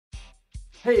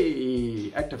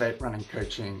Hey, Activate Running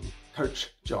Coaching, Coach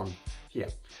John here.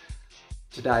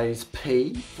 Today's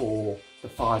P for the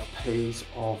 5 P's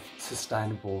of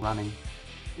sustainable running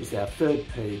is our third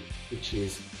P, which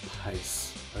is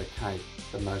pace. Okay,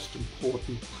 the most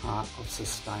important part of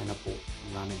sustainable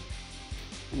running.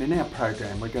 And in our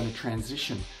program, we're going to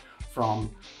transition from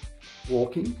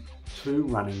walking to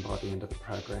running by the end of the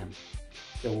program.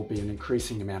 There will be an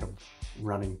increasing amount of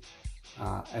running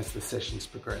as the sessions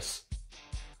progress.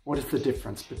 What is the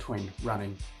difference between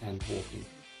running and walking?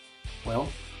 Well,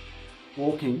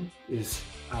 walking is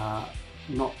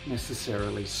not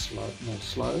necessarily more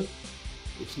slow.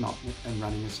 It's not, and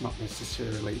running is not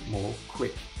necessarily more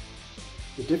quick.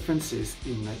 The difference is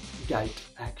in the gait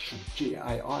action,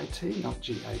 G-A-I-T, not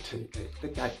G-A-T-E, the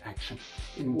gait action.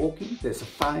 In walking, there's a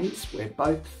phase where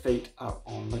both feet are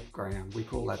on the ground. We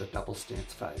call that a double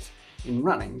stance phase. In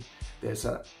running, there's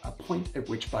a point at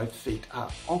which both feet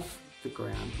are off the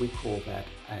ground. We call that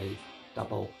a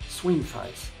double swing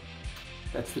phase.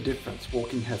 That's the difference.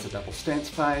 Walking has a double stance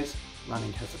phase,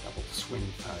 running has a double swing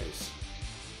phase.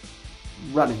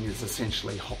 Running is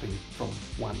essentially hopping from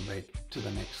one leg to the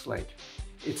next leg.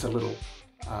 It's a little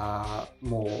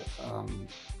more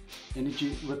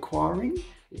energy requiring.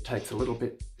 It takes a little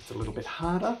bit, it's a little bit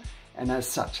harder, and as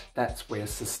such, that's where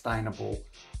sustainable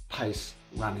pace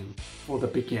running for the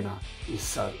beginner is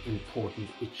so important.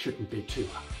 It shouldn't be too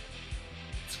hard.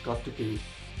 It's got to be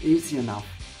easy enough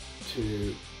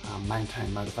to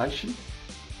maintain motivation,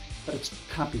 but it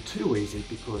can't be too easy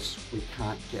because we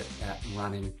can't get that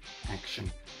running action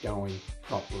going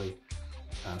properly.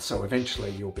 So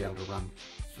eventually you'll be able to run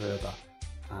further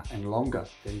and longer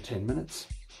than 10 minutes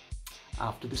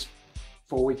after this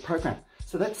 4-week program.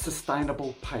 So that's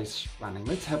sustainable pace running.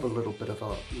 Let's have a little bit of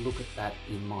a look at that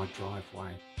in my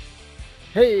driveway.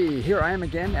 Hey, here I am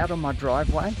again out on my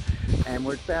driveway, and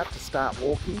we're about to start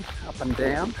walking up and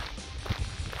down.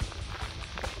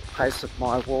 The pace of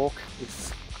my walk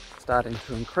is starting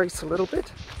to increase a little bit.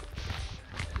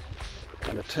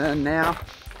 I'm going to turn now,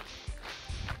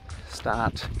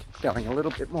 start going a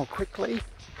little bit more quickly.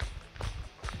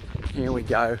 Here we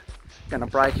go. Going to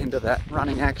break into that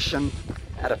running action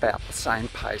at about the same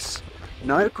pace.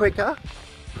 No quicker,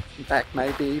 in fact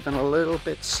maybe even a little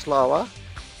bit slower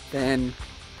than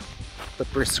the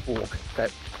brisk walk that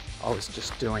I was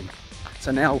just doing. So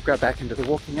now we'll go back into the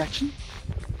walking action,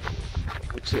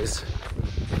 which is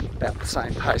about the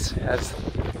same pace as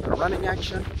the running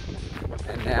action.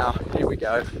 And now here we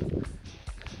go,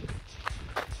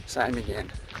 same again,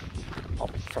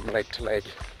 hop from leg to leg.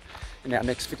 In our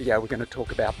next video we're going to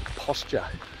talk about the posture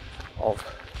of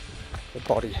the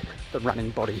body, the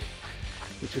running body,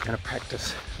 which we're going to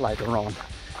practice later on.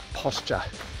 Posture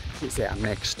is our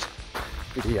next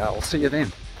video. I'll see you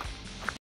then.